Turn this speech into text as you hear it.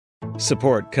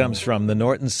Support comes from the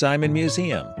Norton Simon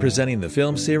Museum, presenting the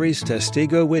film series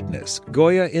Testigo Witness,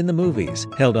 Goya in the Movies.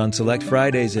 Held on select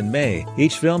Fridays in May,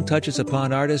 each film touches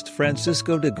upon artist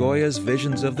Francisco de Goya's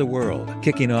visions of the world,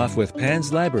 kicking off with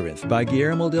Pan's Labyrinth by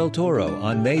Guillermo del Toro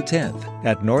on May 10th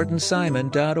at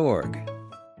nortonsimon.org.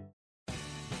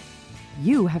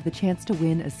 You have the chance to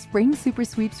win a spring super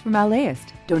sweeps from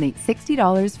LAist. Donate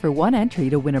 $60 for one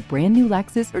entry to win a brand new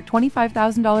Lexus or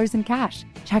 $25,000 in cash.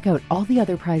 Check out all the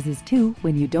other prizes too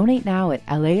when you donate now at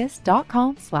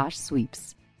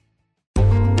laist.com/sweeps.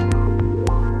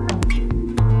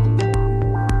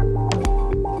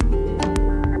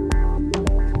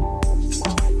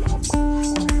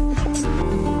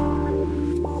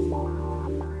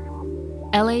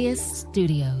 LAist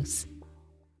Studios.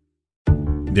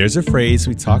 There's a phrase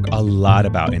we talk a lot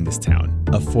about in this town,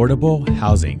 affordable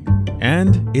housing.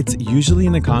 And it's usually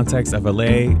in the context of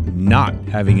LA not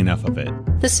having enough of it.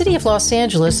 The city of Los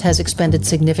Angeles has expended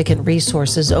significant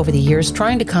resources over the years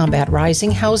trying to combat rising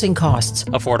housing costs.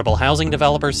 Affordable housing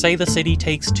developers say the city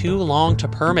takes too long to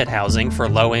permit housing for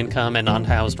low-income and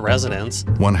unhoused residents.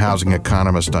 One housing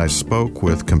economist I spoke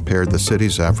with compared the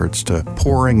city's efforts to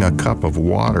pouring a cup of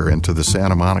water into the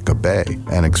Santa Monica Bay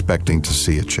and expecting to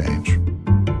see a change.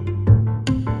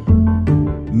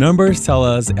 Numbers tell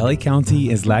us LA County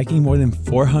is lacking more than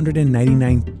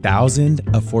 499,000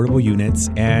 affordable units,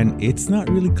 and it's not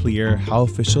really clear how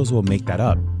officials will make that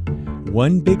up.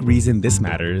 One big reason this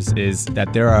matters is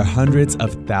that there are hundreds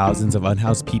of thousands of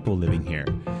unhoused people living here,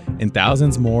 and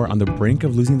thousands more on the brink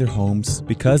of losing their homes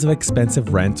because of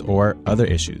expensive rent or other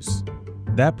issues.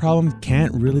 That problem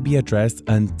can't really be addressed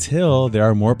until there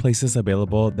are more places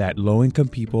available that low-income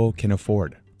people can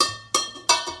afford.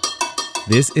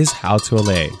 This is How to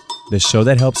LA, the show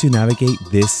that helps you navigate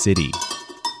this city.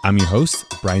 I'm your host,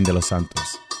 Brian De Los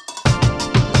Santos.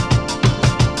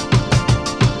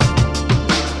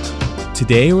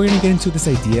 Today, we're going to get into this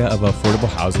idea of affordable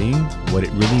housing, what it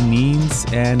really means,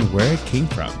 and where it came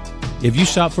from. If you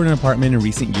shop for an apartment in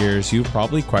recent years, you're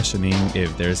probably questioning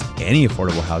if there's any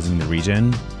affordable housing in the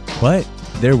region. But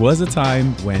there was a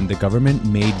time when the government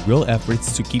made real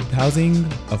efforts to keep housing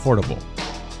affordable.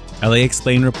 LA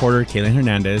Explained reporter Caitlin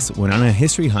Hernandez went on a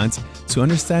history hunt to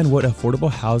understand what affordable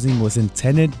housing was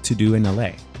intended to do in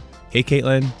LA. Hey,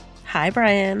 Caitlin. Hi,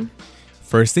 Brian.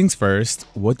 First things first,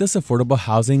 what does affordable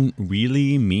housing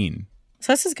really mean?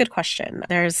 So this is a good question.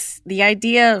 There's the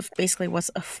idea of basically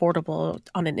what's affordable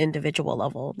on an individual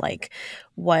level, like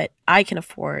what I can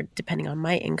afford depending on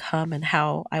my income and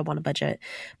how I want to budget.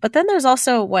 But then there's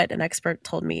also what an expert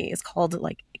told me is called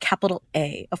like capital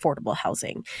A affordable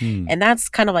housing. And that's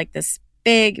kind of like this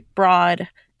big, broad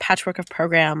patchwork of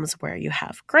programs where you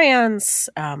have grants,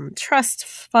 trust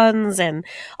funds, and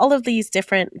all of these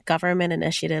different government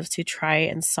initiatives to try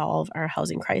and solve our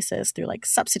housing crisis through like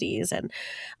subsidies and,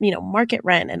 market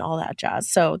rent and all that jazz.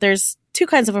 So there's two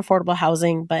kinds of affordable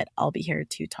housing, but I'll be here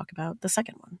to talk about the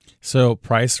second one. So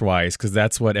price-wise, because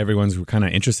that's what everyone's kind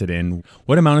of interested in,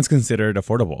 what amount is considered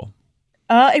affordable?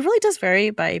 It really does vary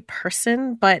by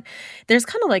person, but there's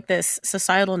kind of like this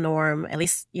societal norm, at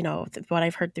least, what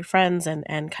I've heard through friends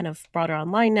and kind of broader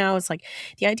online now is like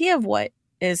the idea of what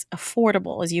is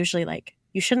affordable is usually like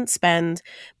you shouldn't spend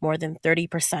more than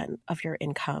 30% of your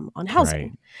income on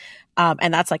housing. Right.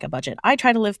 And that's like a budget I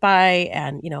try to live by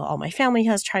and, all my family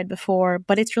has tried before.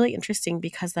 But it's really interesting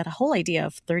because that whole idea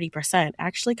of 30%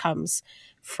 actually comes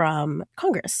from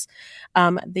Congress.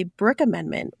 The Brick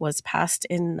Amendment was passed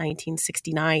in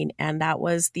 1969, and that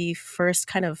was the first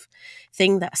kind of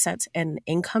thing that sets an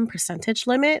income percentage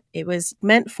limit. It was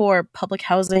meant for public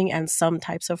housing and some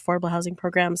types of affordable housing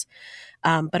programs,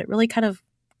 but it really kind of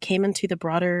came into the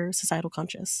broader societal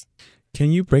conscious.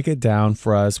 Can you break it down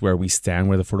for us where we stand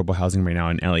with affordable housing right now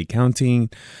in LA County?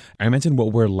 I mentioned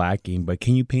what we're lacking, but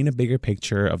can you paint a bigger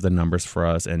picture of the numbers for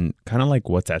us and kind of like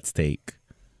what's at stake?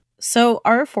 So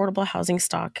our affordable housing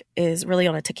stock is really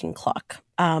on a ticking clock.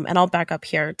 And I'll back up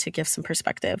here to give some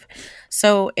perspective.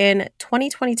 So in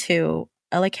 2022,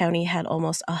 LA County had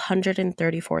almost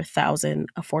 134,000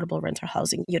 affordable rental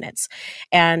housing units.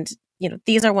 And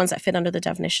these are ones that fit under the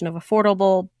definition of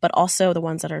affordable, but also the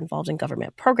ones that are involved in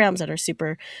government programs that are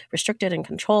super restricted and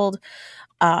controlled.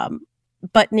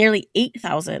 But nearly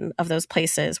 8,000 of those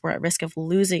places were at risk of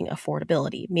losing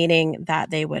affordability, meaning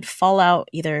that they would fall out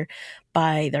either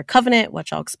by their covenant,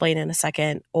 which I'll explain in a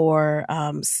second, or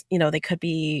they could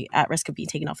be at risk of being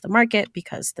taken off the market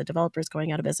because the developer is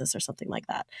going out of business or something like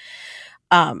that.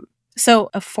 So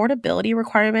affordability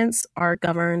requirements are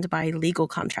governed by legal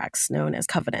contracts known as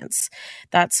covenants.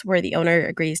 That's where the owner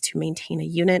agrees to maintain a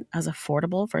unit as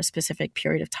affordable for a specific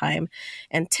period of time.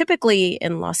 And typically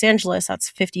in Los Angeles, that's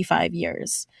 55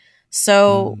 years.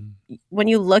 So when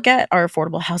you look at our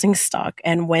affordable housing stock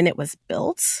and when it was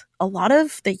built, a lot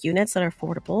of the units that are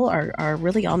affordable are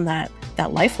really on that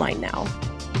lifeline now.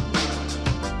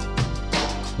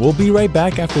 We'll be right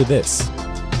back after this.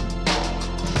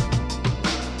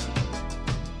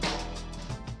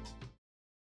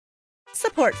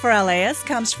 Support for LAist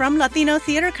comes from Latino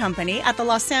Theater Company at the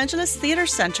Los Angeles Theater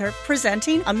Center,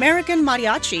 presenting American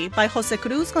Mariachi by Jose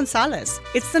Cruz Gonzalez.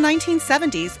 It's the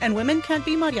 1970s and women can't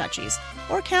be mariachis.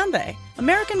 Or can they?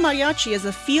 American Mariachi is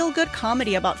a feel-good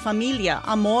comedy about familia,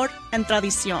 amor, and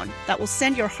tradición that will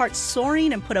send your heart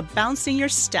soaring and put a bounce in your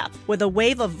step with a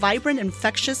wave of vibrant,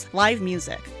 infectious live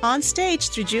music. On stage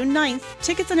through June 9th,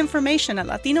 tickets and information at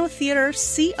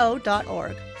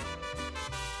latinotheaterco.org.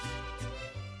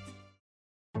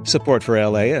 Support for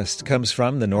LAist comes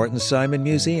from the Norton Simon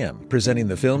Museum, presenting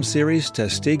the film series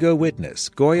Testigo Witness,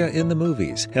 Goya in the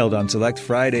Movies, held on select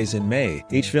Fridays in May.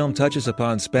 Each film touches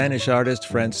upon Spanish artist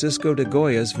Francisco de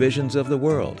Goya's visions of the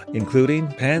world, including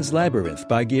Pan's Labyrinth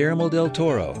by Guillermo del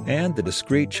Toro and The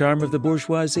Discreet Charm of the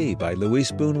Bourgeoisie by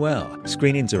Luis Buñuel.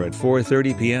 Screenings are at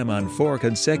 4:30 p.m. on 4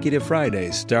 consecutive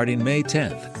Fridays starting May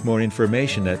 10th. More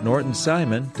information at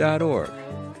nortonsimon.org.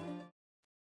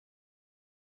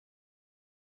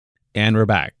 And we're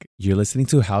back. You're listening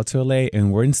to How to LA,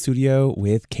 and we're in studio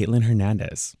with Caitlin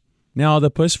Hernandez. Now, the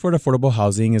push for affordable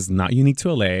housing is not unique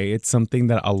to LA. It's something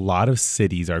that a lot of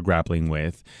cities are grappling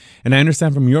with. And I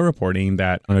understand from your reporting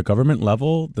that on a government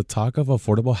level, the talk of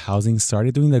affordable housing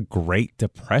started during the Great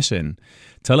Depression.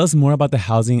 Tell us more about the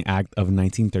Housing Act of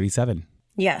 1937.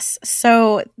 Yes.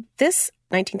 So this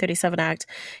 1937 Act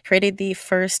created the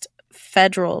first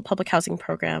federal public housing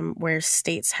program where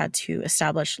states had to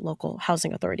establish local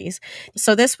housing authorities.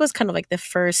 So this was kind of like the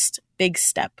first big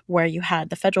step where you had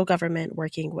the federal government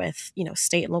working with,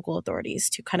 state and local authorities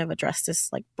to kind of address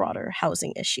this like broader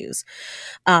housing issues.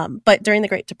 But during the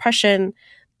Great Depression,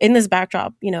 in this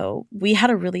backdrop, we had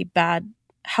a really bad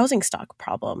housing stock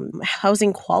problem.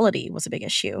 Housing quality was a big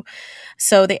issue.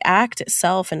 So the act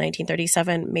itself in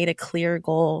 1937 made a clear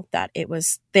goal that it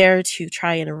was there to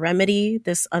try and remedy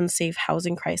this unsafe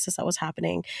housing crisis that was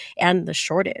happening and the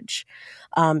shortage.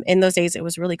 In those days, it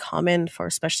was really common for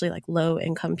especially like low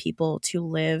income people to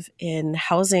live in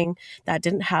housing that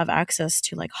didn't have access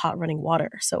to like hot running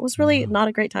water. So it was really not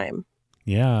a great time.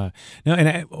 Yeah. No,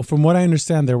 and from what I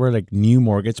understand, there were like new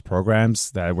mortgage programs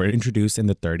that were introduced in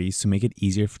the 30s to make it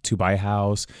easier to buy a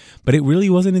house. But it really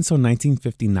wasn't until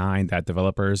 1959 that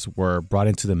developers were brought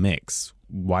into the mix.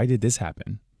 Why did this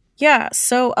happen? Yeah,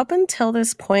 so up until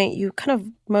this point, you kind of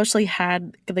mostly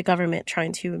had the government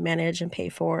trying to manage and pay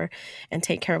for and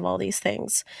take care of all these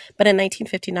things. But in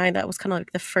 1959, that was kind of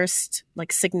like the first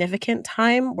like significant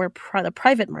time where the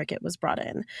private market was brought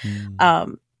in.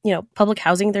 Public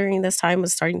housing during this time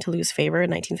was starting to lose favor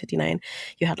in 1959.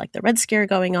 You had like the Red Scare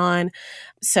going on.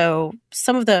 So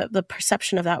some of the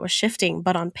perception of that was shifting.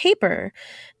 But on paper,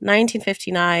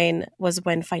 1959 was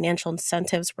when financial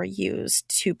incentives were used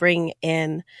to bring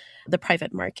in the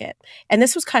private market. And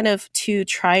this was kind of to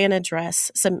try and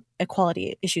address some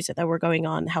equality issues that were going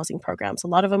on in housing programs. A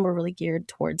lot of them were really geared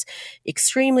towards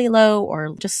extremely low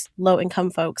or just low income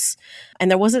folks.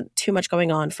 And there wasn't too much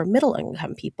going on for middle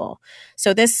income people.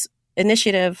 So this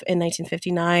initiative in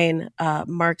 1959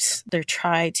 marked their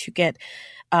try to get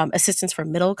assistance for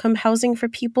middle income housing for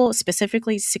people,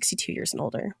 specifically 62 years and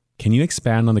older. Can you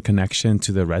expand on the connection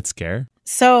to the Red Scare?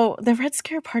 So the Red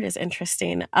Scare part is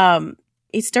interesting.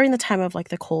 It's during the time of like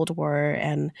the Cold War,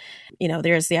 and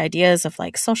there's the ideas of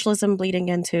like socialism bleeding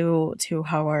into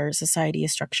how our society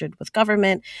is structured with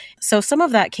government. So some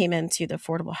of that came into the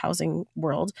affordable housing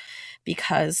world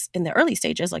because in the early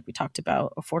stages, like we talked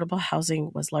about, affordable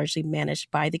housing was largely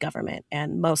managed by the government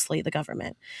and mostly the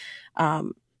government.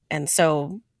 And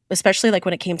so especially like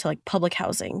when it came to like public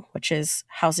housing, which is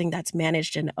housing that's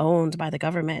managed and owned by the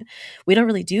government, we don't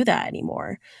really do that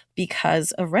anymore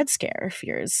because of Red Scare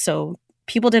fears. So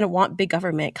people didn't want big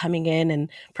government coming in and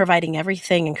providing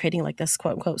everything and creating like this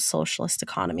quote unquote socialist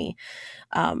economy.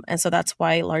 And so that's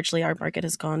why largely our market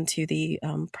has gone to the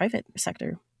private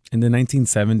sector. In the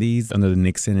 1970s, under the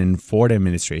Nixon and Ford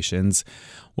administrations,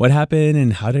 what happened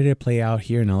and how did it play out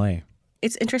here in LA?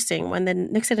 it's interesting. When the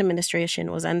Nixon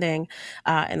administration was ending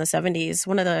in the 70s,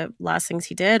 one of the last things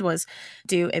he did was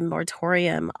do a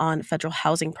moratorium on federal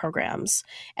housing programs.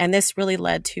 And this really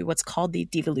led to what's called the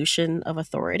devolution of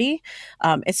authority.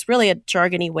 It's really a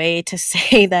jargony way to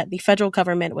say that the federal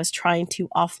government was trying to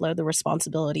offload the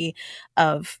responsibility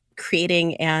of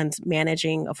creating and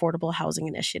managing affordable housing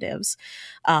initiatives,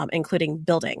 including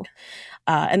building.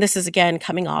 And this is, again,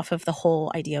 coming off of the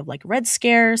whole idea of like Red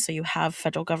Scare. So you have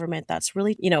federal government that's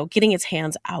really, getting its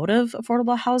hands out of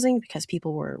affordable housing because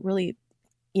people were really,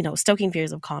 stoking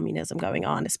fears of communism going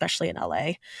on, especially in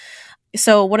LA.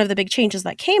 So one of the big changes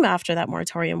that came after that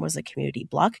moratorium was the community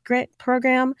block grant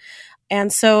program.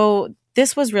 And so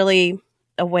this was really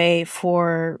a way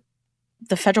for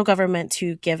the federal government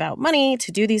to give out money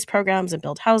to do these programs and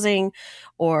build housing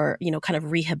or, kind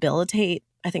of rehabilitate.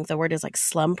 I think the word is like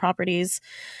slum properties.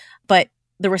 But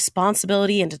the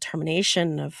responsibility and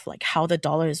determination of like how the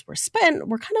dollars were spent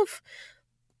were kind of,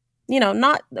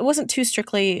 it wasn't too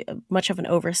strictly much of an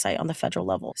oversight on the federal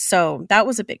level. So that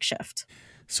was a big shift.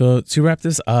 So to wrap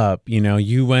this up,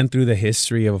 you went through the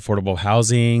history of affordable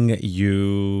housing.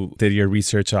 You did your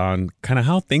research on kind of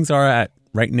how things are at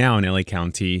right now in LA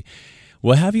County.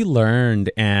 What have you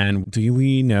learned, and do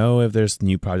we know if there's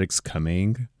new projects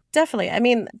coming? Definitely. I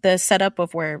mean, the setup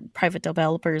of where private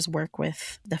developers work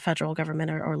with the federal government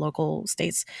or local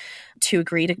states to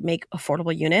agree to make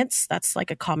affordable units, that's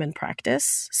like a common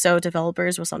practice. So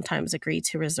developers will sometimes agree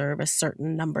to reserve a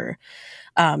certain number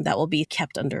that will be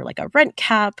kept under like a rent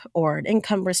cap or an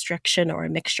income restriction or a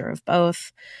mixture of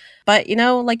both. But,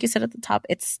 like you said at the top,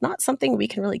 it's not something we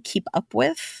can really keep up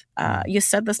with. You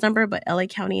said this number, but LA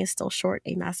County is still short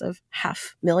a massive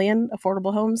 500,000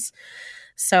 affordable homes.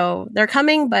 So they're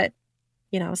coming, but,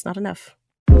 it's not enough.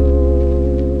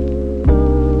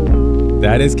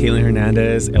 That is Caitlin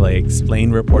Hernandez, LA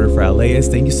Explained reporter for LAist.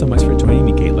 Thank you so much for joining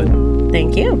me, Caitlin.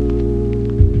 Thank you.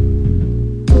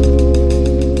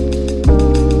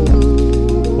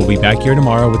 We'll be back here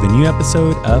tomorrow with a new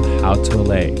episode of How to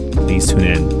LA. Please tune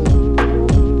in.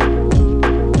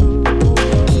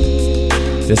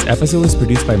 This episode was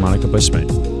produced by Monica Bushman.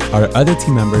 Our other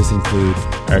team members include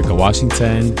Erica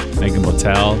Washington, Megan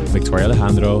Botel, Victoria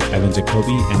Alejandro, Evan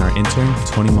Jacoby, and our intern,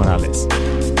 Tony Morales.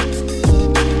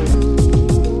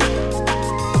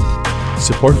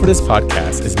 Support for this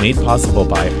podcast is made possible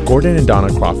by Gordon and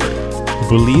Donna Crawford, who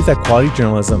believe that quality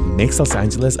journalism makes Los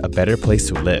Angeles a better place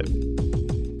to live.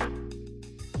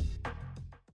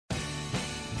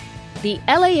 The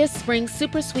LAist Spring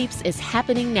Super Sweeps is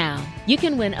happening now. You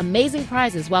can win amazing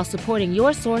prizes while supporting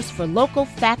your source for local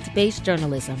fact-based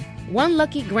journalism. One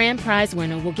lucky grand prize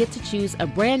winner will get to choose a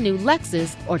brand new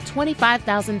Lexus or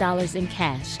 $25,000 in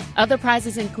cash. Other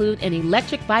prizes include an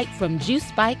electric bike from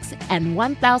Juice Bikes and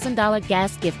 $1,000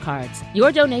 gas gift cards.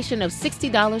 Your donation of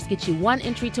 $60 gets you one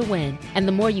entry to win, and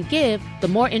the more you give, the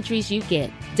more entries you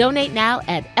get. Donate now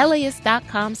at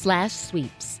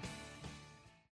LAist.com/sweeps.